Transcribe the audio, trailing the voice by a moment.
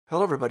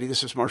Hello, everybody.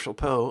 This is Marshall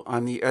Poe.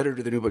 I'm the editor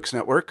of the New Books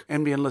Network.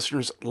 NBN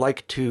listeners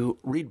like to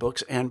read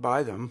books and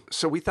buy them.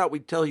 So we thought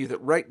we'd tell you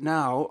that right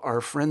now, our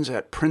friends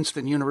at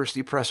Princeton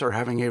University Press are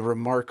having a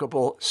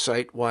remarkable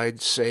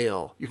site-wide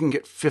sale. You can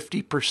get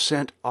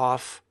 50%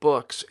 off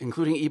books,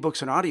 including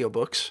ebooks and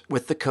audiobooks,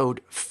 with the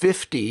code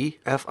 50,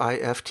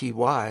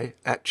 F-I-F-T-Y,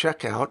 at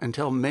checkout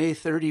until May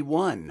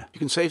 31. You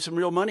can save some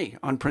real money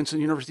on Princeton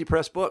University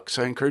Press books.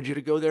 I encourage you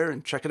to go there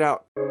and check it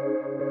out.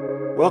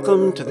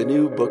 Welcome to the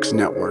New Books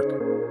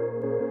Network.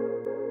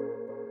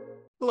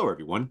 Hello,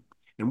 everyone,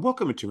 and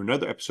welcome to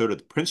another episode of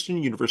the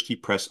Princeton University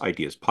Press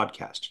Ideas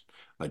Podcast,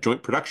 a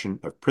joint production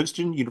of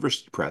Princeton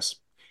University Press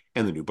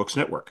and the New Books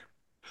Network.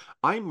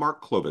 I'm Mark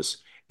Clovis,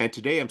 and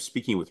today I'm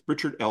speaking with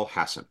Richard L.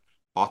 Hasen,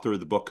 author of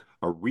the book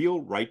A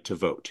Real Right to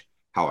Vote: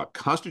 How a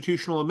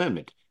Constitutional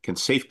Amendment Can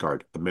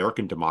Safeguard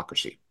American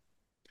Democracy.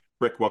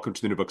 Rick, welcome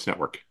to the New Books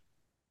Network.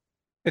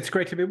 It's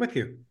great to be with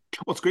you.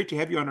 Well, it's great to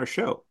have you on our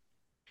show.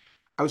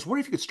 I was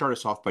wondering if you could start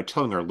us off by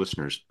telling our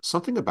listeners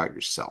something about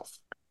yourself.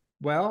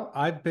 Well,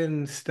 I've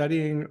been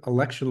studying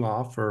election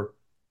law for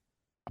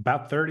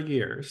about 30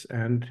 years.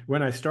 And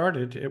when I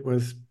started, it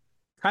was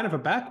kind of a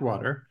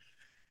backwater.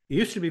 It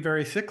used to be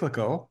very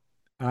cyclical.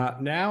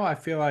 Now I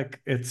feel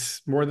like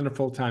it's more than a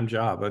full-time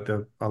job. But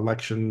the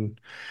election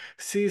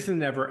season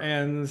never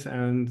ends,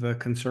 and the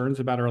concerns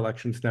about our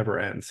elections never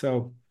end.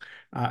 So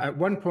at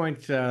one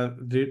point, the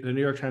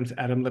New York Times'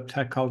 Adam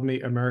Liptak called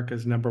me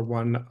America's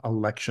 #1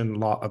 election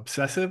law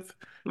obsessive.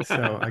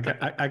 So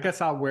I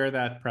guess I'll wear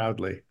that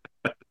proudly.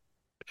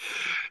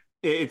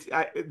 It's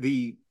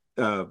the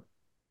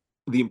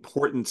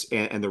importance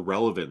and the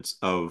relevance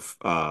of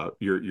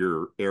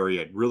your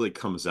area really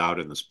comes out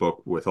in this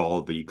book with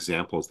all the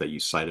examples that you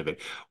cite of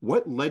it.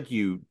 What led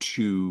you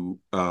to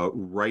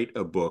write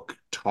a book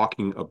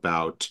talking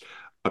about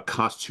a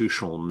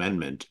constitutional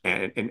amendment,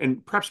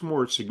 and perhaps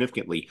more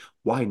significantly,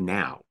 why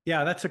now?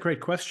 Yeah, that's a great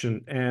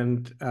question.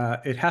 And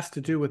it has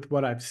to do with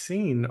what I've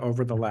seen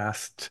over the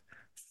last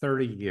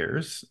 30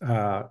 years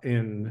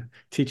in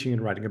teaching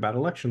and writing about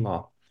election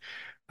law.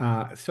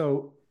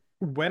 So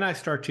when I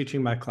start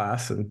teaching my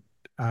class, and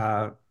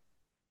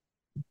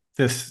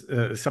this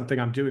is something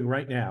I'm doing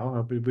right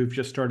now, we've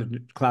just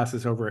started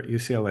classes over at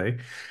UCLA.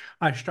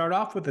 I start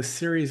off with a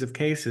series of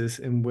cases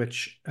in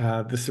which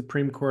the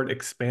Supreme Court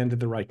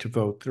expanded the right to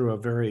vote through a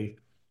very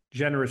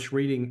generous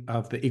reading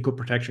of the Equal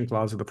Protection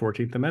Clause of the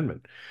 14th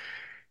Amendment.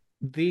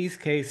 These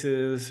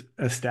cases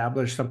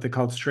establish something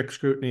called strict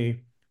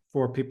scrutiny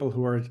for people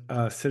who are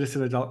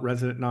citizen, adult,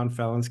 resident,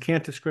 non-felons,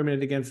 can't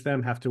discriminate against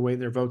them, have to weigh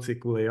their votes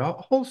equally, a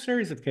whole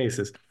series of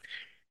cases.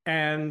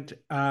 And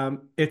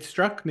it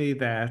struck me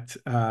that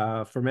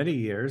for many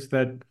years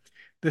that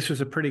this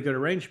was a pretty good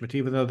arrangement,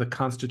 even though the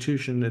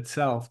Constitution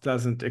itself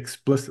doesn't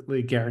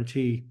explicitly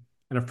guarantee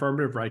an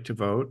affirmative right to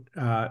vote.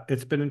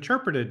 It's been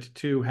interpreted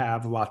to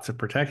have lots of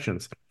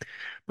protections.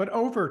 But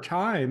over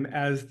time,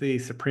 as the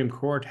Supreme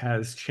Court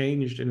has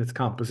changed in its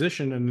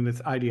composition and in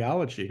its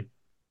ideology,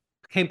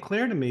 became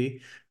clear to me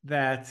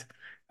that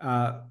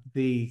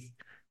the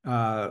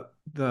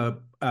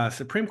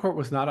Supreme Court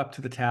was not up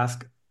to the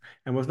task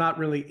and was not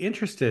really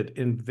interested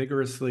in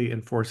vigorously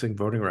enforcing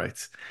voting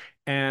rights,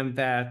 and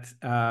that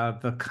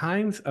the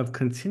kinds of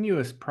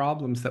continuous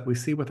problems that we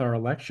see with our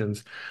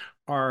elections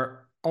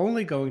are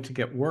only going to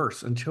get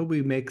worse until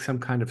we make some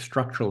kind of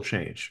structural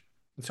change.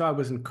 And so I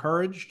was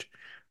encouraged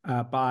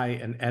by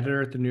an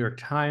editor at the New York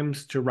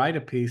Times to write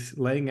a piece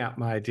laying out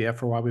my idea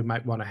for why we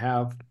might want to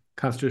have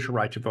constitutional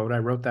right to vote. I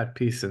wrote that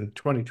piece in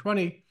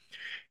 2020,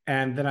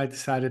 and then I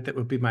decided that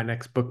would be my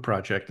next book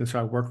project. And so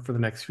I worked for the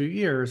next few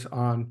years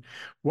on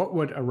what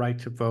would a right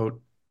to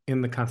vote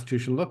in the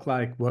Constitution look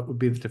like, what would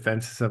be the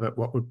defenses of it,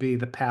 what would be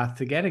the path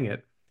to getting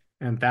it.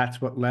 And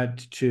that's what led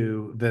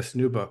to this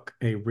new book,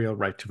 A Real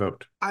Right to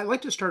Vote. I'd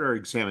like to start our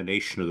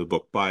examination of the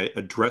book by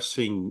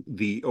addressing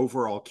the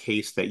overall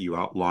case that you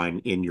outline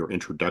in your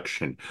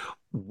introduction.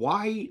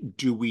 Why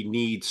do we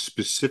need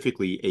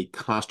specifically a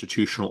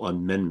constitutional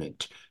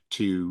amendment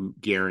to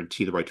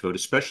guarantee the right to vote,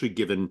 especially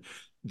given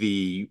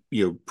the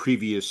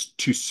previous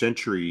 2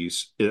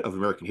 centuries of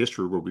American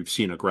history where we've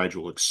seen a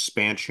gradual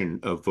expansion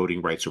of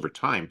voting rights over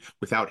time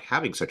without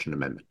having such an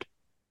amendment?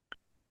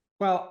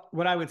 Well,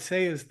 what I would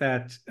say is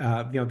that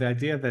the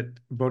idea that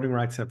voting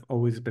rights have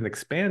always been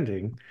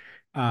expanding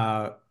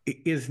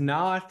is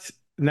not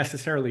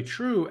necessarily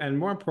true, and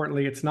more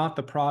importantly, it's not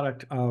the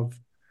product of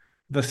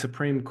the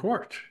Supreme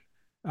Court.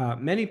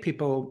 Many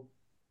people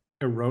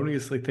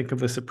erroneously think of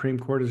the Supreme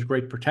Court as a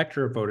great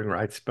protector of voting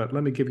rights, but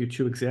let me give you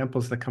 2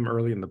 examples that come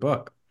early in the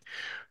book.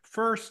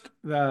 First,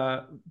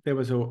 there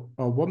was a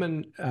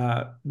woman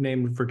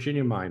named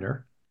Virginia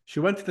Minor.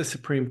 She went to the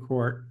Supreme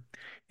Court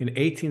in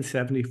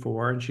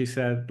 1874, and she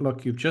said,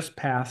 look, you've just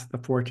passed the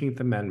 14th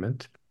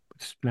Amendment.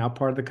 It's now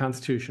part of the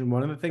Constitution.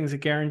 One of the things it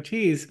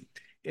guarantees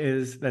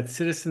is that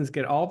citizens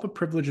get all the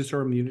privileges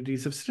or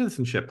immunities of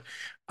citizenship.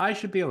 I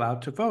should be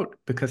allowed to vote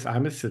because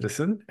I'm a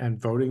citizen,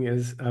 and voting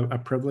is a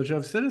privilege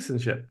of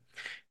citizenship.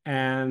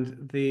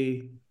 And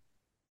the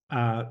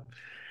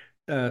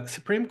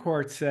Supreme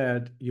Court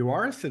said, you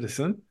are a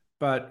citizen,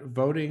 but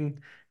voting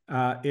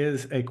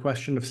is a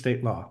question of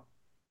state law.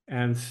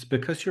 And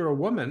because you're a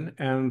woman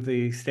and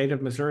the state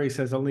of Missouri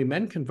says only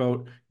men can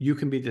vote, you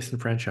can be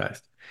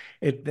disenfranchised.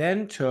 It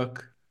then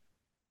took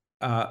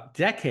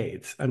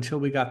decades until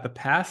we got the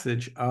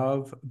passage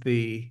of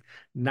the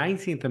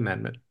 19th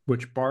Amendment,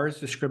 which bars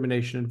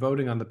discrimination in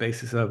voting on the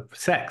basis of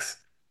sex,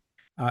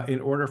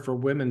 in order for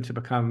women to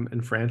become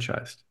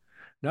enfranchised.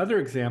 Another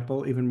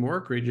example, even more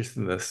egregious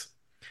than this,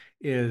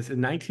 is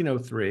in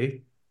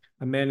 1903,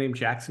 a man named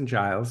Jackson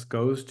Giles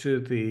goes to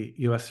the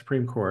U.S.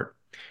 Supreme Court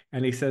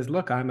and he says,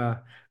 "Look, I'm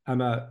a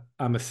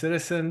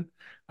citizen.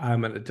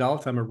 I'm an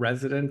adult. I'm a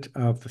resident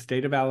of the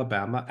state of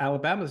Alabama.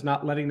 Alabama is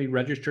not letting me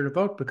register to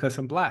vote because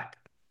I'm Black.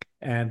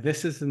 And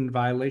this is in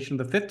violation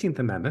of the 15th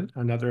Amendment,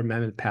 another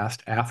amendment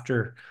passed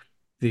after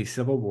the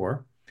Civil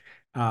War,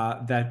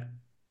 that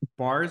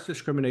bars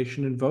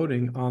discrimination in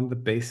voting on the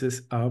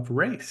basis of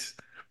race."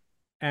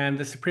 And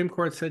the Supreme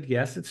Court said,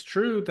 yes, it's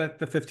true that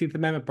the 15th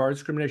Amendment bars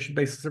discrimination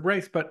basis of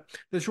race, but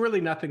there's really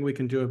nothing we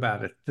can do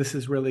about it. This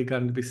is really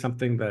going to be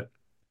something that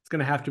it's going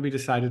to have to be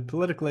decided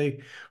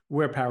politically.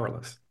 We're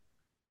powerless.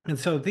 And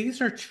so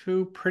these are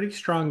two pretty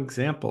strong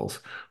examples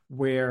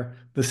where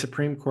the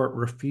Supreme Court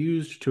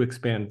refused to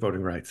expand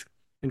voting rights.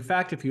 In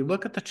fact, if you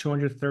look at the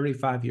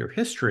 235-year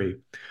history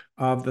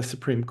of the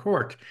Supreme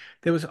Court,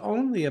 there was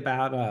only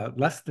about a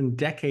less than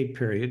decade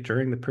period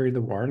during the period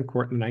of the Warren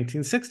Court in the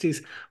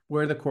 1960s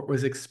where the court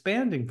was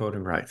expanding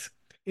voting rights.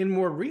 In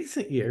more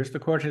recent years, the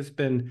court has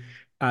been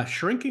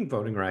shrinking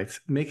voting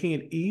rights, making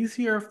it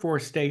easier for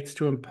states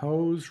to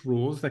impose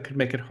rules that could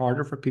make it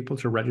harder for people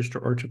to register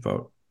or to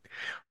vote.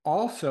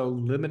 Also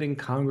limiting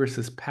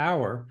Congress's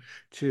power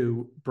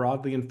to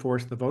broadly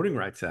enforce the Voting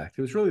Rights Act.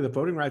 It was really the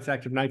Voting Rights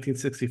Act of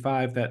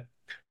 1965 that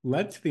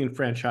led to the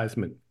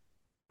enfranchisement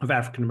of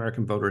African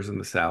American voters in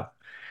the South.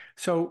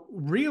 So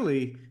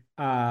really,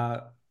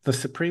 the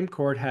Supreme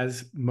Court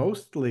has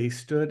mostly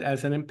stood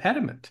as an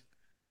impediment.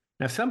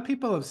 Now, some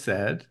people have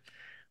said,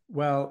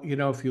 well,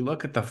 if you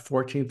look at the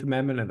 14th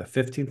Amendment and the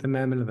 15th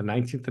Amendment and the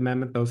 19th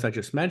Amendment, those I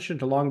just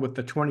mentioned, along with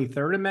the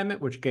 23rd Amendment,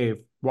 which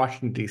gave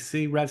Washington,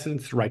 D.C.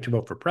 residents the right to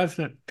vote for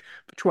president,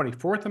 the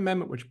 24th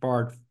Amendment, which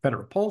barred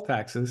federal poll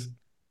taxes,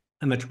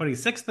 and the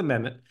 26th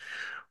Amendment,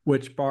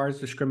 which bars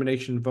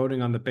discrimination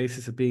voting on the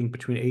basis of being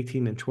between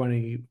 18 and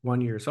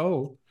 21 years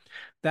old,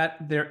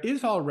 that there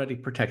is already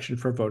protection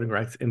for voting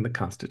rights in the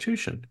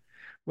Constitution.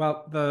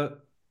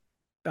 Well,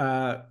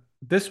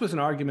 this was an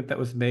argument that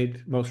was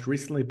made most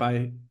recently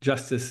by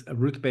Justice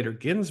Ruth Bader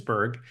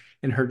Ginsburg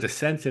in her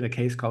dissent in a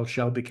case called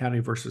Shelby County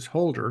versus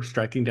Holder,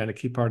 striking down a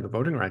key part of the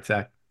Voting Rights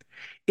Act.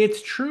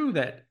 It's true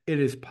that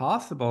it is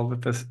possible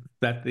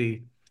that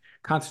the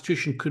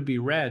Constitution could be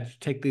read,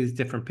 take these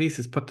different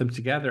pieces, put them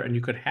together, and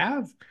you could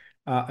have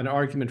an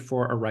argument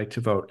for a right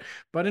to vote.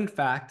 But in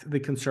fact,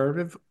 the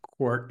conservative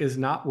court is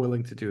not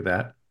willing to do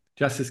that.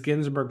 Justice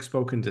Ginsburg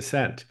spoke in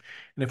dissent.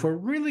 And if we're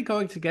really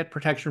going to get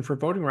protection for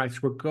voting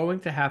rights, we're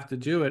going to have to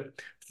do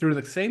it through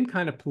the same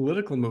kind of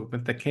political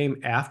movement that came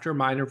after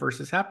Minor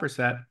versus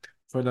Happersett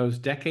for those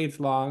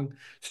decades-long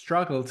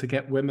struggle to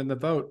get women the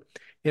vote.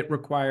 It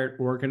required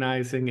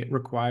organizing. It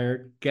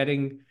required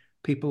getting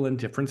people in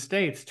different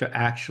states to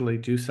actually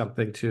do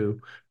something to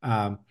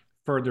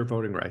further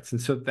voting rights. And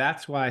so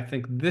that's why I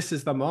think this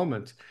is the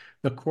moment.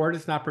 The court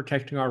is not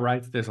protecting our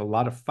rights. There's a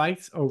lot of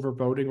fights over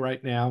voting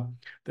right now.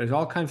 There's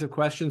all kinds of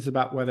questions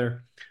about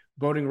whether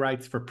voting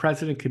rights for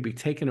president could be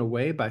taken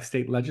away by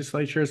state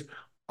legislatures.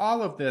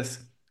 All of this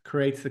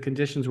creates the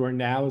conditions where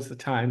now is the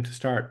time to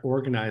start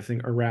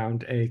organizing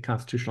around a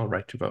constitutional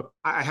right to vote.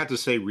 I have to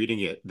say,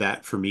 reading it,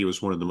 that for me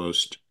was one of the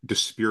most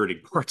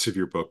dispiriting parts of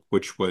your book,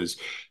 which was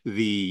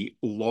the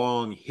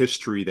long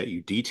history that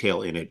you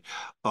detail in it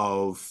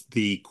of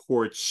the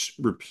courts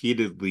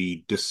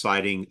repeatedly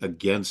deciding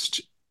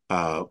against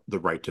the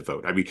right to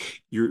vote. I mean,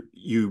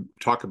 you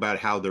talk about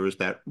how there was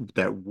that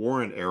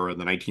Warren era in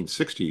the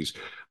 1960s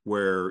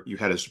where you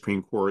had a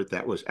Supreme Court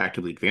that was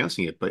actively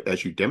advancing it, but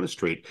as you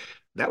demonstrate,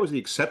 that was the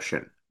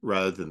exception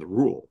rather than the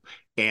rule,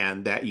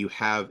 and that you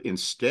have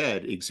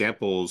instead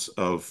examples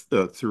of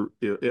through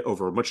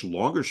over a much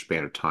longer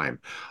span of time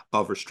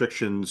of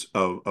restrictions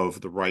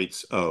of the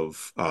rights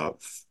of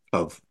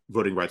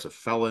voting rights of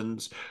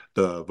felons,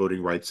 the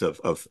voting rights of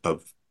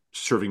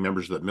serving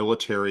members of the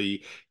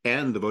military,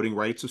 and the voting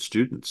rights of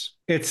students.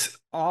 It's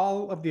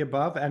all of the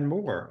above and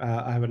more.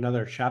 I have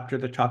another chapter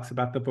that talks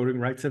about the voting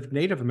rights of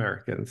Native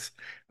Americans,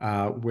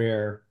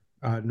 where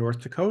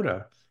North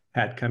Dakota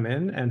had come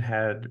in and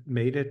had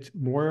made it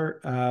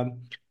more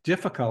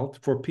difficult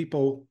for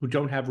people who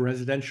don't have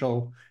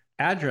residential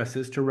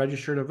addresses to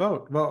register to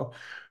vote. Well,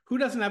 who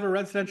doesn't have a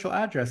residential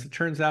address? It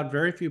turns out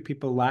very few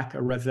people lack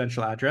a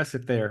residential address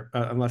if they're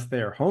unless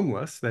they are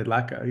homeless. They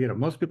lack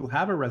most people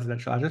have a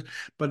residential address,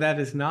 but that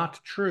is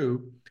not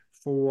true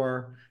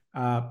for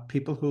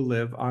people who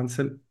live on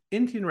some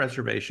Indian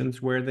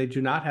reservations where they do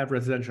not have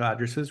residential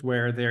addresses,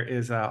 where there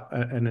is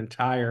an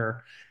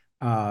entire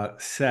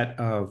set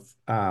of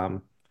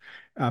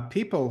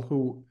people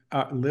who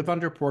live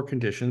under poor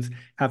conditions,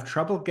 have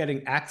trouble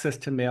getting access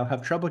to mail,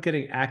 have trouble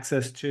getting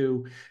access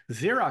to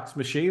Xerox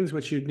machines,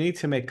 which you need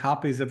to make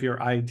copies of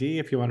your ID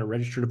if you want to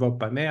register to vote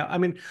by mail. I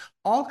mean,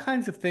 all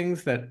kinds of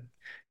things that,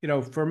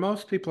 for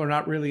most people are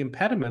not really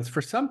impediments.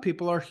 For some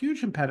people are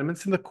huge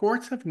impediments, and the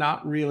courts have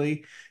not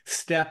really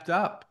stepped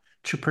up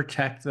to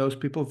protect those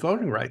people's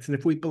voting rights. And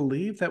if we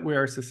believe that we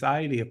are a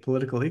society of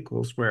political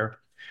equals, where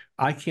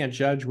I can't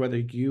judge whether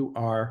you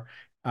are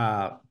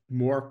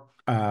more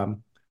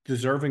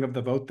deserving of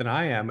the vote than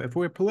I am. If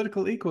we're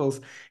political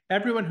equals,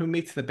 everyone who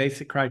meets the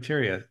basic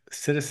criteria,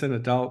 citizen,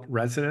 adult,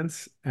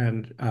 residents,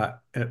 and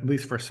at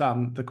least for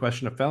some, the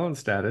question of felon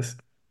status,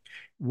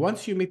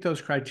 once you meet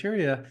those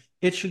criteria,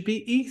 it should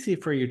be easy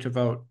for you to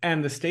vote,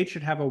 and the state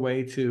should have a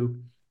way to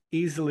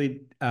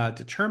easily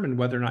determine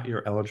whether or not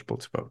you're eligible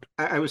to vote.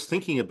 I was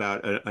thinking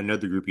about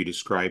another group you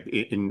described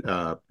in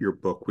your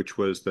book, which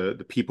was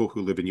the people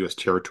who live in U.S.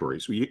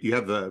 territories. You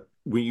have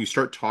when you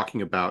start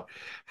talking about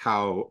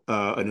how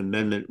an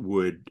amendment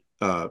would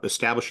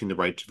establishing the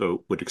right to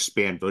vote would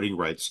expand voting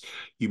rights.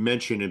 You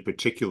mentioned in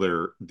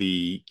particular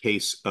the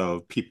case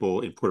of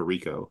people in Puerto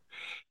Rico,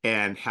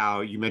 and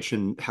how you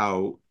mentioned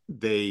how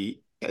the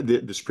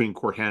Supreme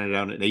Court handed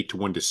down an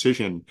 8-1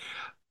 decision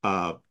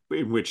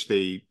in which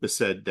they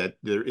said that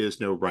there is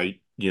no right,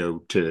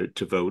 to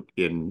vote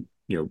in,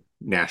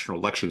 national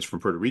elections from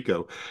Puerto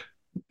Rico.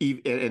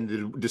 And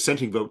the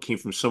dissenting vote came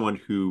from someone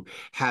who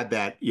had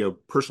that,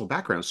 personal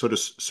background. So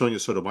does Sonia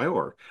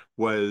Sotomayor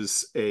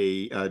was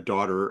a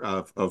daughter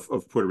of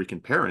Puerto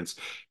Rican parents,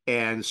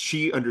 and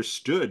she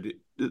understood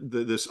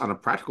this on a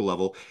practical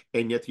level.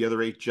 And yet the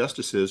other 8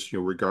 justices,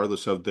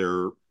 regardless of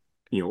their,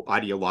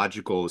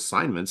 ideological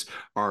assignments,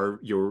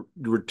 you're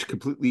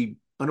completely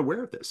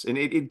unaware of this. And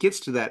it gets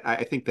to that.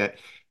 I think that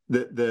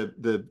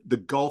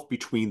the gulf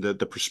between the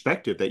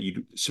perspective that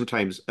you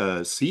sometimes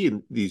see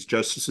in these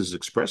justices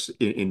express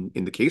in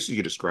the cases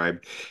you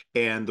described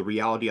and the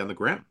reality on the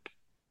ground.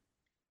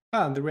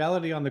 The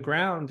reality on the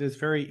ground is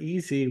very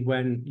easy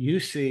when you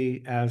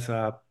see as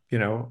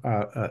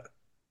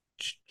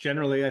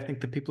generally, I think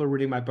the people who are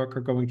reading my book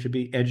are going to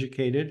be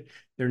educated.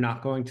 They're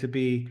not going to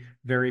be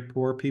very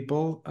poor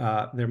people.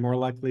 They're more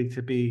likely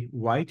to be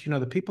white.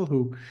 The people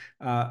who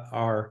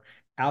are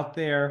out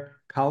there,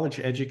 college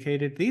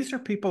educated, these are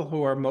people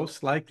who are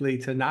most likely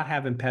to not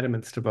have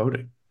impediments to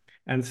voting.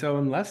 And so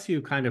unless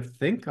you kind of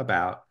think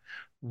about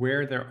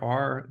where there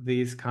are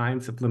these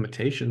kinds of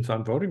limitations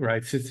on voting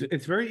rights,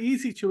 it's very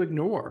easy to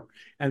ignore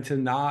and to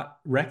not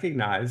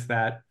recognize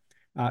that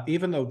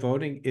even though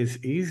voting is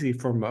easy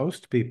for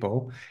most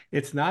people,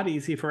 it's not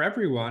easy for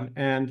everyone.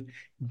 And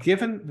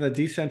given the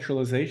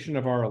decentralization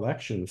of our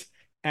elections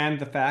and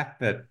the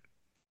fact that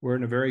we're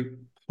in a very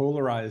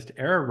polarized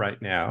era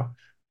right now,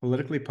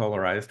 politically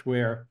polarized,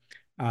 where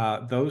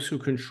those who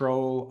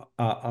control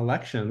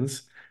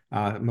elections,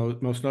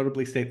 most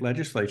notably state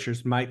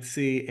legislatures, might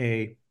see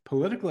a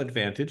political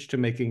advantage to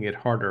making it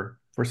harder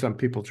for some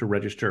people to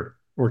register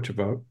or to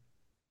vote.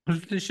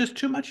 There's just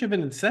too much of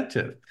an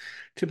incentive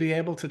to be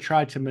able to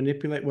try to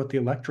manipulate what the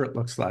electorate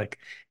looks like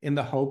in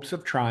the hopes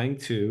of trying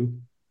to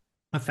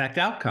affect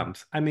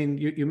outcomes. I mean,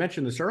 you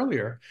mentioned this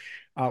earlier.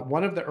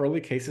 One of the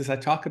early cases I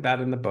talk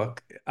about in the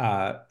book,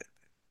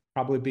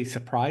 probably be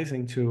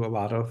surprising to a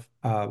lot of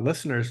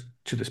listeners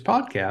to this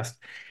podcast.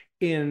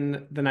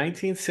 In the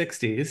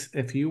 1960s,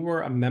 if you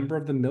were a member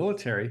of the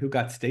military who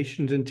got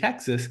stationed in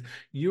Texas,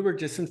 you were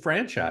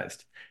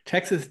disenfranchised.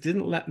 Texas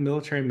didn't let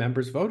military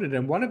members vote.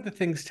 And one of the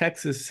things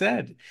Texas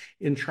said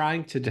in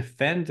trying to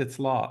defend its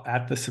law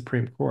at the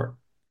Supreme Court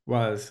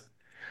was,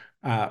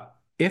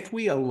 if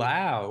we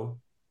allow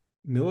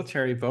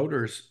military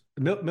members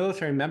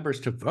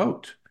to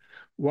vote,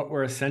 what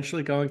we're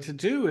essentially going to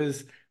do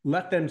is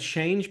let them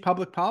change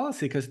public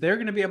policy because they're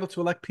going to be able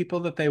to elect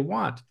people that they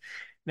want.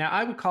 Now,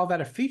 I would call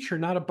that a feature,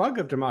 not a bug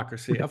of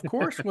democracy. Of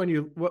course, when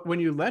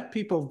you let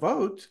people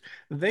vote,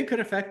 they could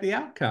affect the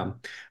outcome.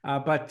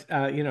 But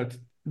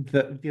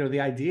the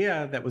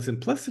idea that was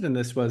implicit in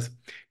this was,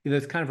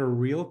 it's kind of a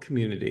real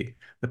community,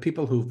 the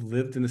people who've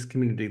lived in this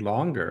community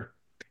longer.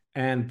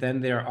 And then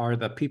there are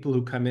the people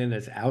who come in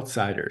as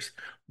outsiders.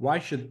 Why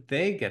should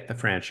they get the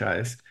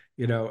franchise?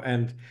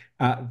 And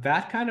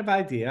that kind of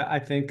idea, I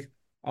think,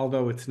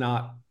 although it's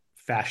not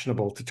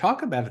fashionable to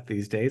talk about it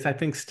these days, I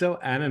think still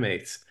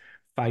animates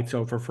fights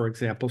over, for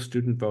example,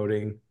 student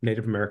voting,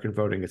 Native American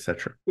voting,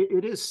 etc.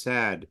 It is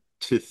sad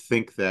to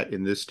think that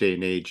in this day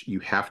and age, you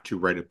have to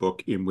write a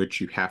book in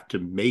which you have to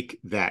make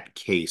that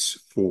case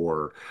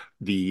for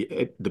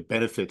the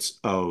benefits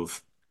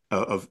of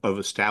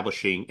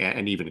establishing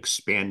and even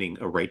expanding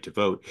a right to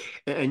vote,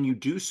 and you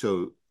do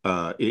so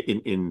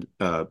in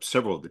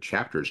several of the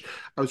chapters.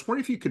 I was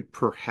wondering if you could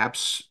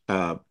perhaps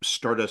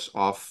start us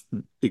off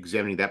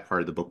examining that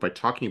part of the book by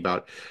talking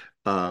about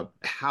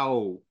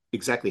how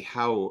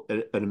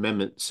an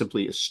amendment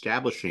simply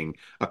establishing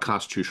a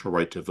constitutional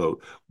right to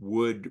vote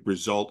would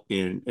result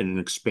in an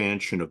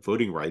expansion of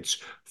voting rights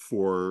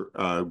for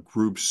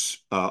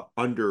groups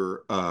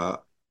under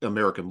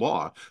American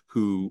law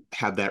who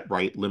have that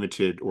right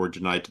limited or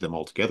denied to them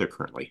altogether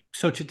currently.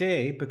 So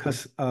today,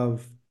 because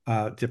of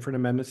different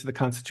amendments to the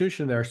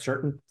Constitution, there are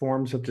certain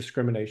forms of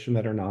discrimination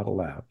that are not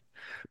allowed.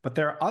 But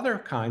there are other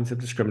kinds of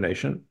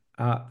discrimination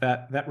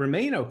that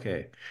remain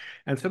okay.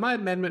 And so my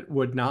amendment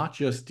would not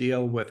just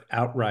deal with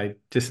outright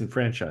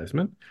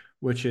disenfranchisement,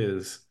 which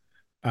is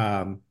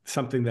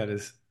something that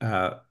is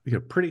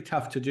pretty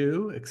tough to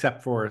do,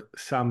 except for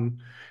some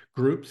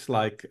groups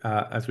like,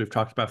 as we've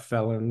talked about,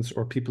 felons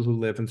or people who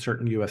live in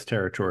certain U.S.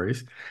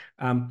 territories.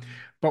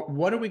 But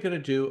what are we going to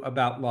do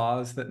about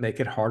laws that make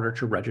it harder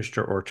to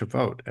register or to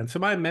vote? And so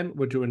my amendment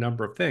would do a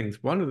number of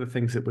things. One of the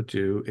things it would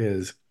do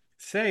is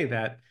say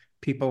that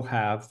people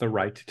have the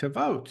right to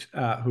vote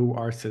who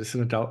are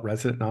citizen, adult,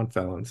 resident,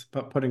 non-felons,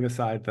 but putting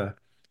aside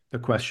the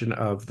question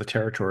of the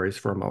territories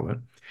for a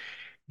moment,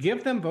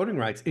 give them voting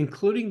rights,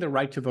 including the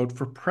right to vote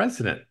for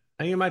president.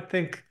 And you might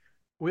think,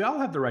 we all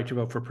have the right to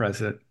vote for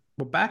president.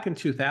 Well, back in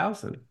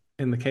 2000,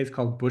 in the case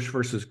called Bush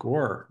versus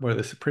Gore, where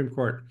the Supreme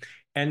Court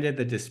ended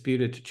the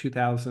disputed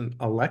 2000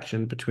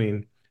 election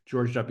between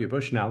George W.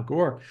 Bush and Al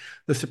Gore,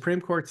 the Supreme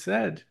Court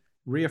said,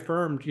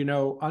 reaffirmed,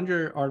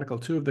 under Article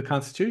 2 of the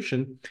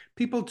Constitution,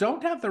 people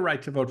don't have the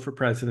right to vote for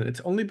president.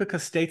 It's only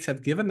because states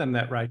have given them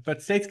that right,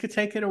 but states could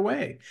take it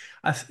away.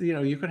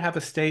 You could have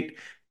a state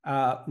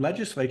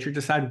legislature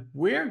decide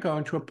we're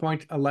going to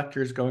appoint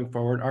electors going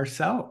forward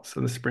ourselves.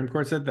 And the Supreme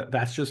Court said that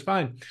that's just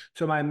fine.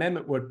 So my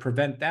amendment would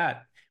prevent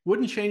that.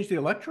 Wouldn't change the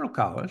Electoral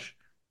College.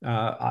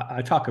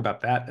 I talk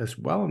about that as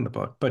well in the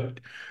book. But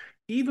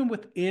even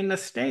within a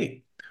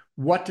state,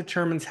 what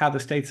determines how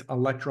the state's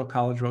Electoral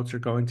College votes are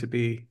going to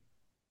be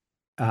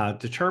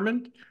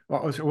determined?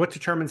 What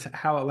determines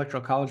how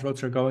Electoral College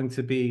votes are going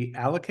to be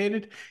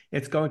allocated?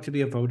 It's going to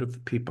be a vote of the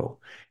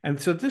people. And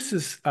so this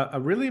is a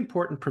really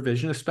important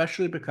provision,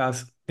 especially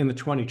because in the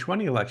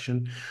 2020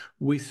 election,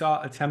 we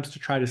saw attempts to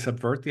try to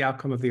subvert the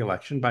outcome of the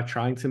election by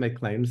trying to make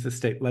claims that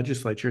state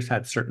legislatures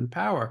had certain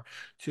power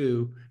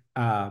to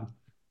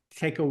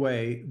take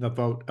away the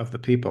vote of the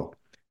people,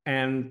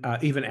 and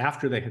even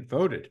after they had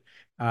voted.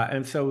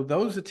 And so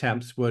those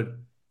attempts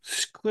would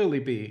clearly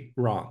be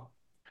wrong.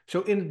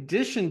 So in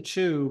addition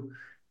to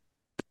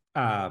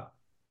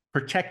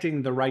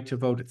protecting the right to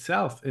vote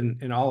itself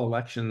in all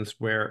elections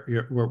where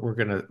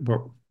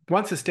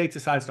once a state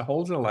decides to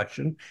hold an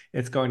election,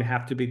 it's going to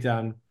have to be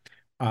done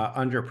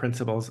under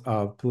principles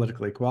of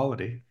political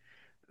equality.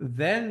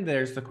 Then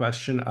there's the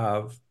question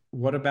of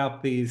what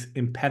about these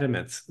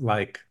impediments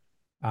like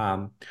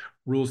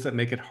rules that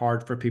make it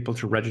hard for people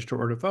to register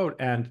or to vote?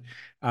 And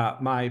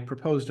my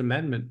proposed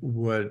amendment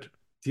would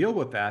deal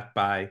with that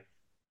by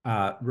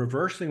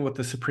reversing what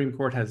the Supreme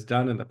Court has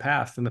done in the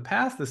past. In the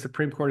past, the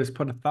Supreme Court has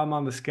put a thumb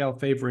on the scale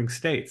favoring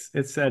states.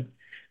 It said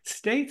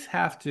states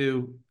have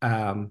to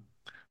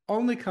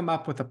only come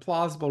up with a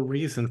plausible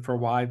reason for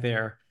why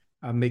they're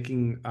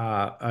making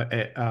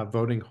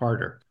voting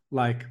harder,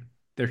 like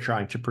they're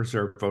trying to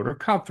preserve voter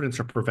confidence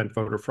or prevent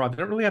voter fraud. They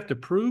don't really have to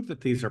prove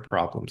that these are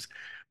problems.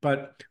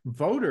 But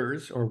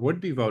voters or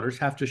would-be voters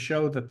have to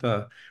show that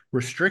the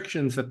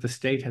restrictions that the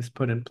state has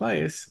put in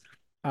place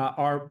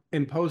are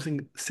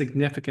imposing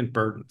significant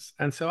burdens.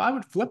 And so I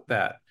would flip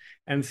that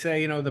and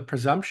say, the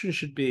presumption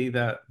should be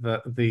that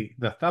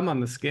the thumb on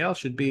the scale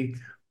should be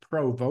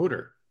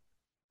pro-voter.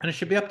 And it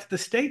should be up to the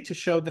state to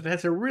show that it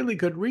has a really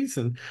good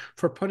reason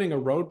for putting a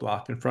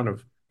roadblock in front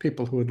of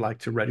people who would like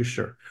to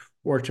register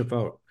or to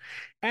vote.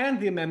 And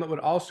the amendment would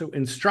also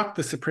instruct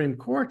the Supreme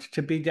Court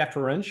to be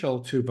deferential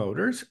to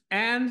voters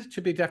and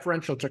to be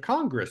deferential to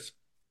Congress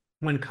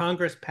when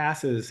Congress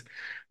passes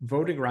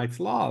voting rights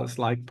laws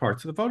like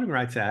parts of the Voting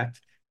Rights Act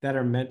that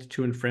are meant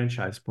to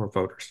enfranchise more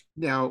voters.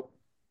 Now,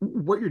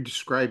 what you're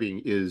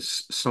describing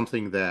is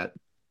something that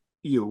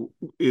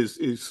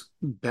is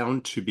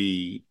bound to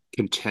be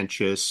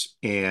contentious,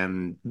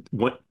 and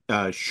what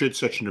should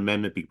such an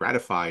amendment be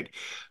ratified,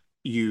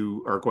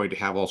 you are going to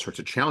have all sorts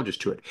of challenges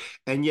to it.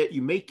 And yet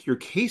you make your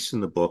case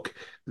in the book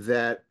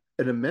that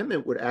an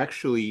amendment would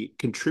actually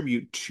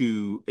contribute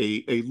to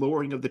a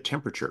lowering of the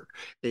temperature,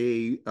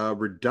 a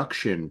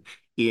reduction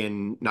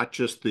in not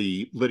just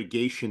the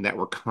litigation that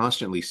we're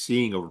constantly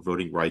seeing over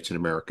voting rights in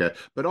America,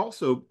 but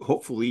also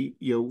hopefully,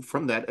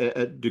 from that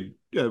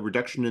a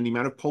reduction in the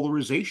amount of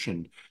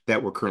polarization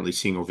that we're currently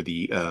seeing over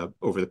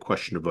the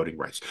question of voting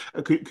rights.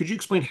 Could you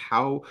explain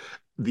how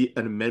an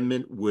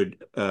amendment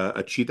would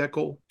achieve that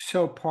goal?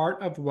 So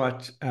part of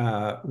what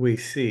we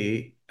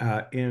see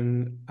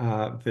in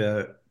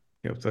the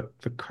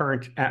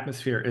current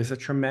atmosphere is a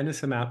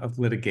tremendous amount of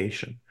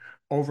litigation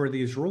over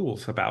these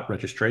rules about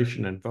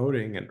registration and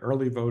voting and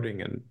early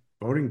voting and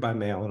voting by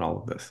mail and all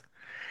of this.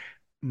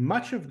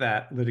 Much of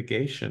that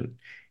litigation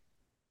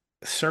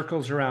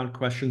circles around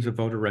questions of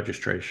voter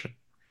registration.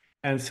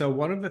 And so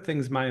one of the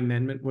things my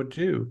amendment would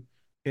do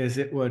is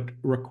it would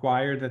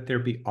require that there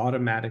be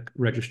automatic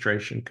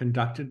registration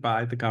conducted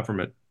by the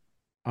government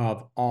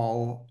of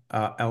all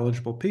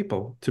eligible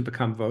people to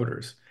become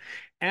voters,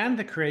 and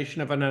the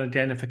creation of an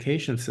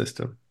identification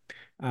system.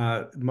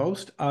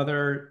 Most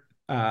other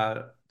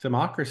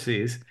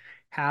democracies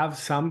have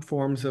some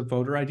forms of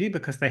voter ID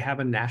because they have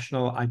a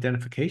national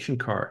identification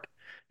card.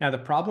 Now, the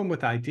problem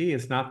with ID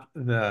is not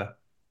the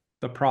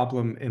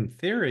problem in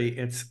theory,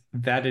 it's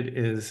that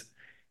it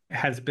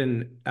has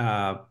been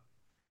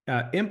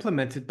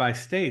implemented by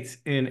states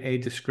in a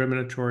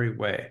discriminatory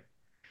way.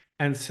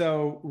 And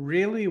so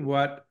really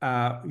what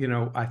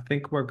I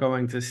think we're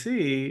going to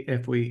see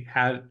if we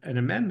had an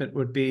amendment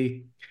would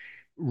be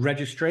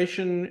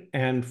registration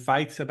and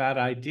fights about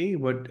ID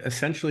would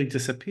essentially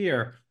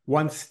disappear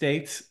once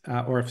states,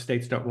 or if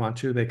states don't want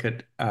to, they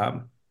could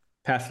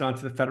pass it on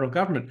to the federal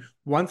government.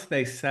 Once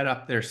they set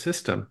up their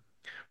system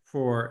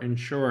for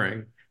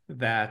ensuring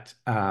that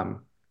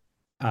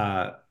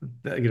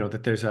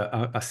that there's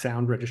a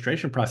sound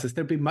registration process,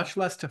 there'd be much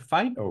less to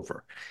fight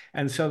over.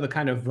 And so the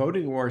kind of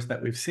voting wars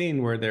that we've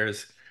seen where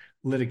there's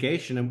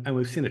litigation, and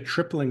we've seen a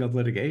tripling of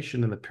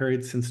litigation in the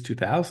period since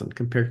 2000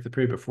 compared to the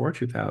period before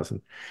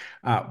 2000.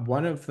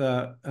 One of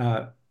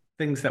the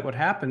things that would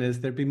happen is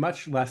there'd be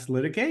much less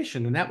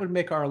litigation, and that would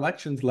make our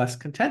elections less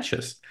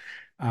contentious.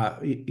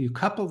 You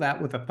couple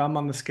that with a thumb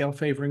on the scale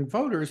favoring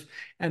voters,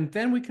 and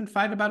then we can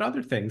fight about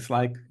other things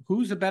like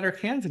who's a better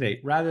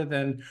candidate rather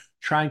than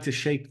trying to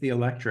shape the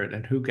electorate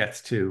and who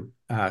gets to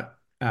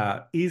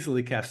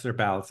easily cast their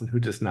ballots and who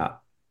does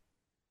not.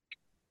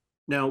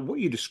 Now, what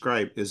you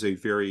describe is a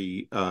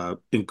very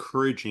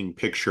encouraging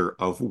picture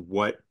of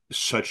what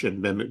such an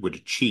amendment would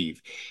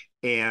achieve.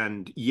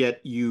 And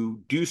yet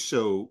you do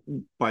so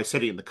by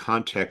setting it in the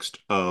context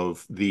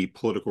of the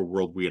political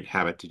world we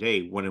inhabit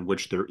today, one in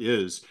which there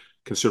is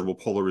considerable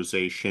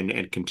polarization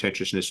and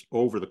contentiousness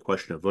over the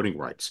question of voting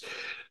rights.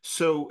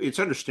 So it's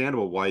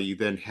understandable why you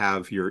then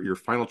have your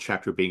final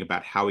chapter being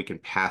about how we can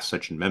pass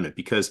such an amendment,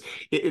 because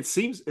it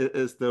seems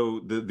as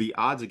though the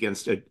odds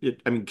against it,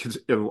 I mean,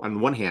 on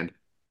one hand,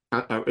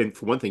 and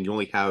for one thing, you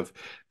only have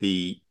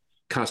the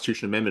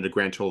Constitution Amendment a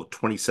grand total of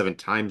 27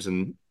 times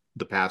in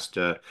the past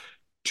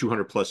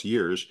 200 plus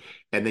years.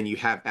 And then you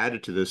have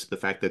added to this the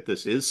fact that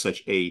this is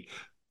such a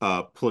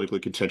politically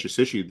contentious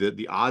issue that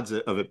the odds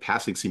of it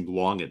passing seem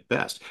long at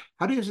best.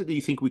 How do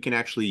you think we can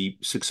actually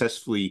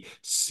successfully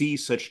see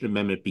such an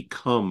amendment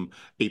become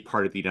a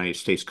part of the United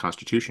States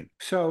Constitution?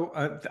 So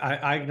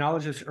I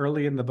acknowledge this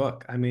early in the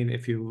book. I mean,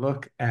 if you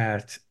look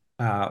at,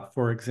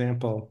 for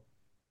example,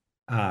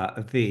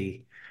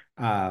 the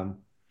um,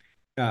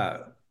 uh,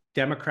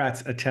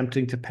 Democrats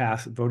attempting to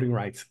pass voting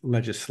rights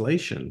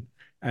legislation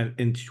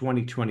in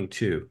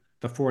 2022,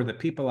 the For the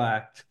People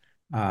Act,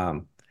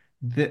 um,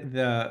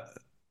 the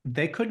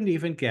they couldn't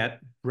even get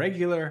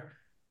regular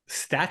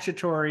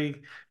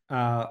statutory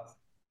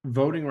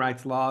voting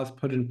rights laws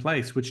put in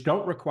place, which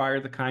don't require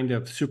the kind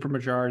of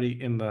supermajority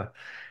in the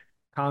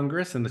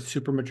Congress and the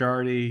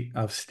supermajority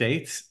of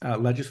states,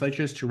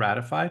 legislatures to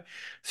ratify.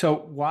 So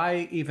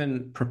why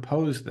even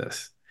propose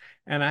this?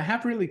 And I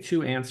have really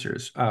two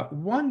answers.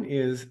 One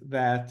is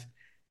that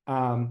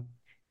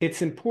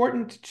it's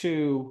important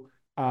to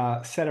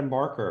set a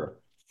marker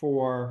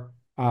for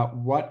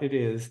what it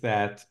is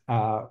that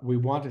we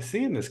want to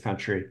see in this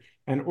country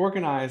and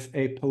organize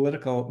a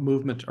political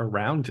movement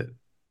around it.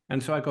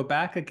 And so I go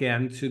back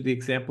again to the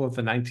example of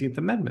the 19th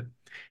Amendment.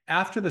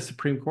 After the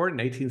Supreme Court in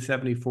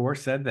 1874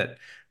 said that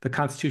the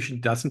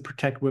Constitution doesn't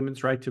protect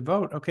women's right to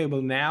vote, okay,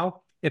 well,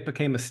 now it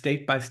became a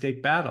state by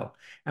state battle.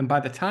 And by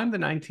the time the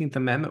 19th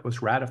Amendment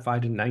was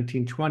ratified in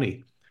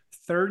 1920,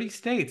 30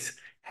 states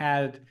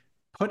had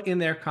put in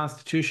their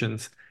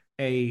constitutions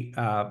a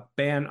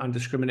ban on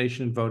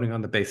discrimination in voting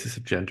on the basis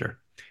of gender.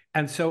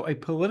 And so a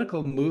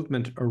political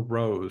movement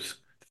arose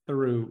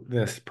through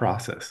this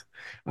process.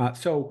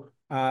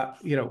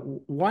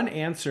 One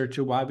answer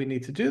to why we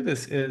need to do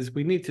this is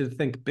we need to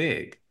think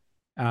big.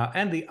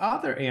 And the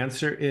other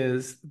answer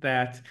is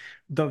that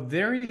the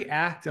very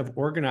act of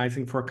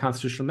organizing for a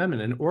constitutional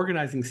amendment and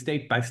organizing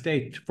state by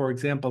state, for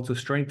example, to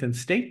strengthen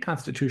state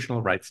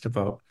constitutional rights to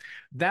vote,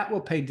 that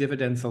will pay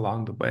dividends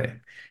along the way.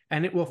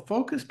 And it will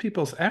focus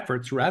people's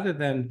efforts rather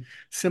than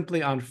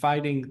simply on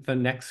fighting the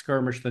next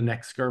skirmish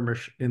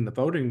in the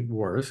voting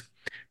wars,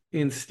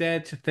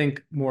 instead to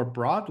think more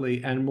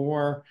broadly and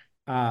more,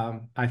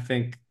 I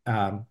think,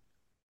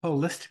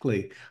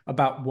 holistically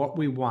about what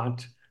we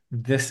want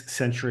this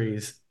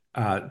century's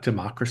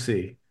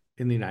democracy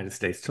in the United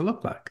States to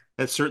look like.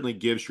 That certainly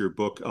gives your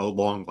book a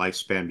long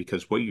lifespan,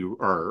 because what you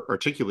are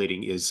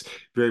articulating is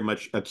very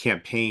much a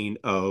campaign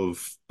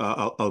of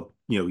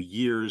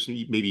years,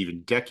 maybe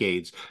even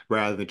decades,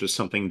 rather than just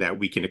something that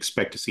we can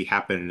expect to see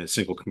happen in a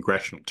single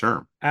congressional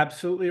term.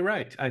 Absolutely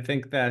right. I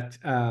think that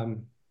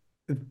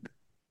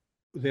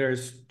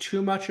there's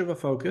too much of a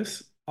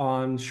focus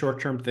on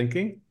short-term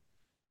thinking,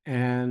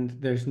 and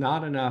there's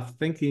not enough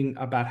thinking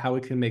about how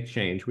we can make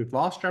change. We've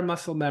lost our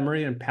muscle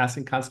memory in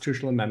passing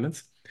constitutional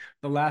amendments.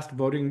 The last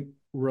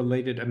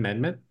voting-related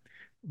amendment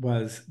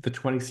was the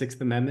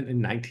 26th Amendment in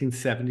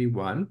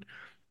 1971.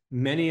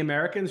 Many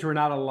Americans were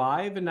not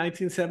alive in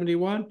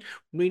 1971.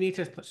 We need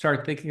to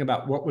start thinking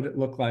about what would it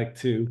look like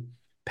to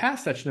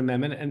pass such an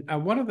amendment.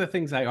 And one of the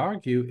things I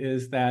argue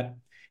is that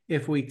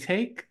if we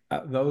take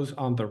those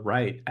on the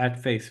right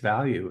at face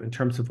value in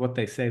terms of what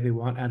they say they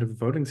want out of a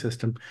voting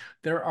system,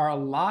 there are a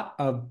lot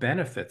of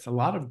benefits, a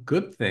lot of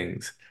good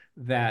things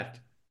that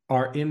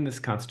are in this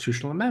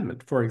constitutional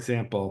amendment. For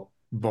example,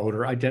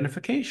 voter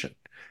identification.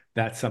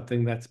 That's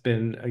something that's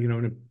been,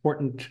 an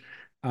important,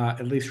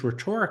 at least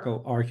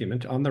rhetorical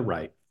argument on the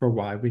right for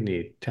why we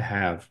need to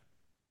have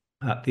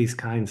these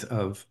kinds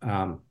of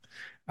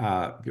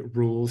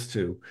rules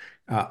to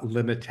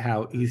limit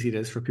how easy it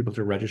is for people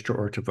to register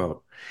or to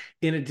vote.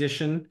 In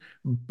addition,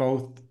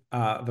 both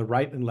the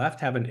right and left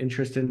have an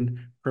interest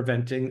in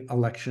preventing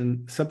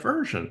election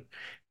subversion.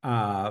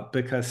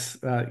 Because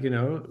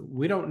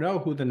we don't know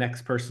who the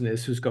next person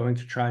is who's going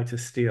to try to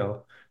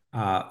steal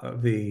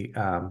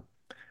the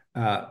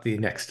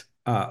next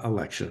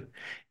election.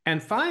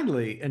 And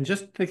finally, and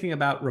just thinking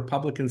about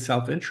Republican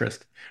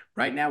self-interest,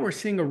 right now we're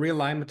seeing a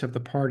realignment of the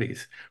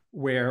parties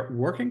where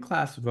working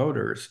class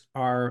voters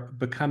are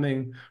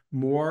becoming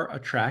more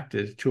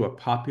attracted to a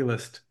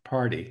populist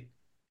party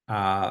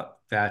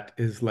that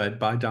is led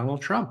by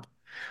Donald Trump.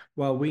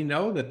 Well, we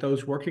know that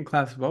those working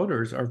class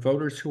voters are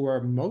voters who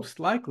are most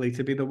likely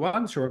to be the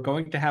ones who are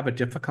going to have a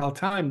difficult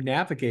time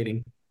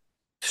navigating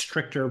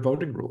stricter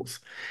voting rules.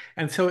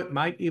 And so it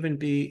might even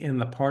be in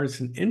the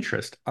partisan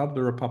interest of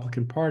the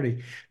Republican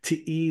Party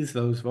to ease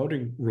those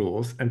voting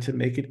rules and to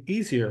make it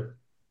easier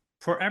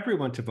for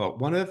everyone to vote.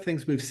 One of the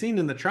things we've seen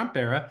in the Trump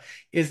era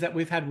is that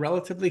we've had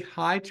relatively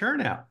high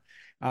turnout.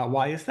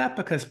 Why is that?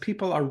 Because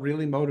people are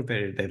really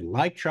motivated. They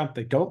like Trump,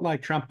 they don't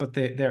like Trump, but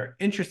they're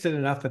interested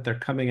enough that they're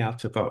coming out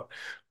to vote.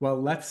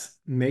 Well, let's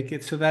make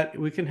it so that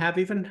we can have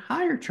even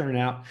higher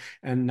turnout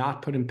and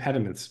not put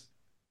impediments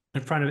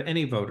in front of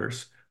any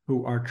voters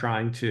who are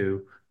trying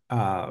to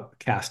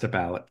cast a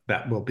ballot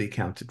that will be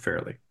counted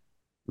fairly.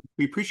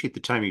 We appreciate the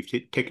time you've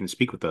taken to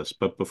speak with us,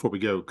 but before we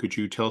go, could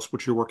you tell us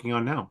what you're working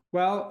on now?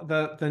 Well,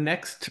 the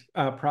next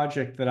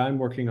project that I'm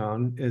working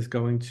on is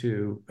going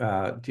to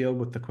deal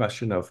with the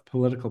question of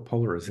political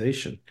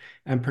polarization.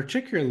 And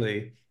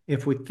particularly,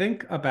 if we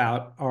think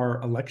about our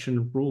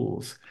election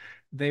rules,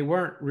 they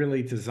weren't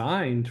really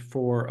designed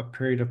for a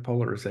period of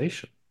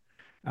polarization.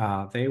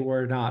 They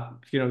were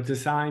not,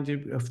 designed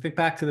to think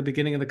back to the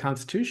beginning of the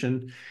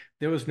Constitution.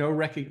 There was no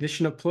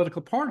recognition of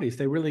political parties.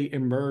 They really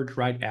emerged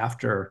right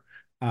after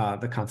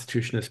the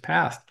Constitution is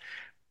passed.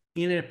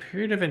 In a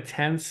period of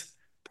intense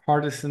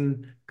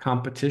partisan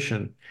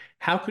competition,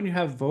 how can you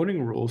have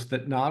voting rules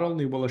that not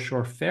only will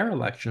assure fair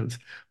elections,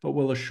 but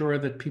will assure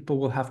that people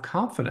will have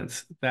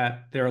confidence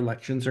that their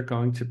elections are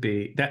going to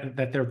be,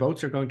 that their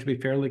votes are going to be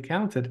fairly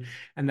counted,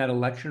 and that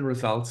election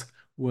results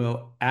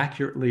will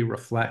accurately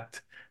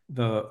reflect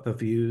the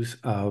views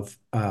of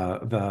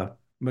the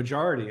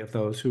majority of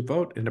those who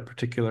vote in a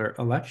particular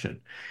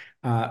election.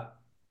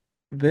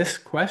 This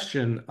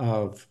question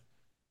of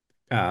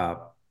uh,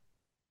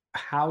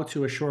 how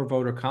to assure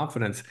voter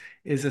confidence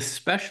is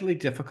especially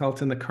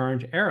difficult in the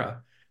current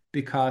era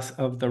because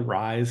of the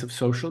rise of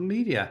social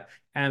media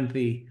and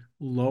the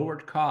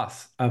lowered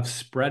costs of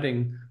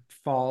spreading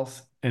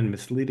false and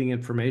misleading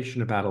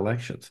information about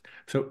elections.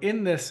 So,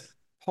 in this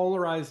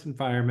polarized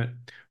environment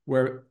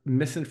where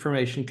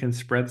misinformation can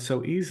spread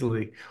so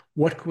easily,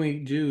 what can we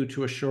do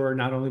to assure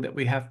not only that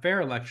we have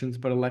fair elections,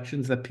 but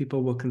elections that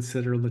people will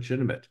consider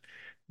legitimate?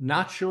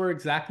 Not sure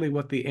exactly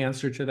what the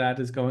answer to that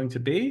is going to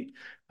be.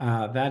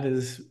 That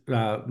is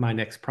my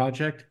next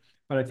project,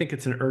 but I think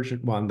it's an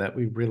urgent one that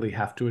we really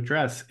have to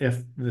address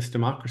if this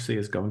democracy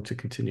is going to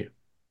continue.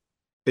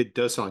 It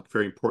does sound like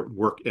very important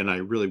work, and I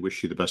really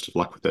wish you the best of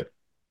luck with it.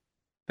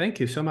 Thank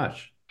you so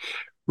much.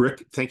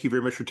 Rick, thank you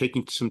very much for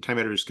taking some time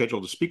out of your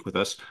schedule to speak with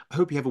us. I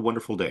hope you have a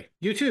wonderful day.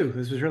 You too.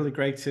 This was really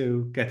great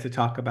to get to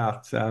talk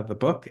about the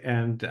book,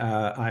 and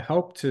I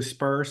hope to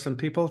spur some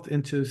people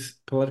into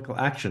political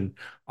action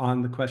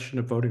on the question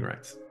of voting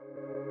rights.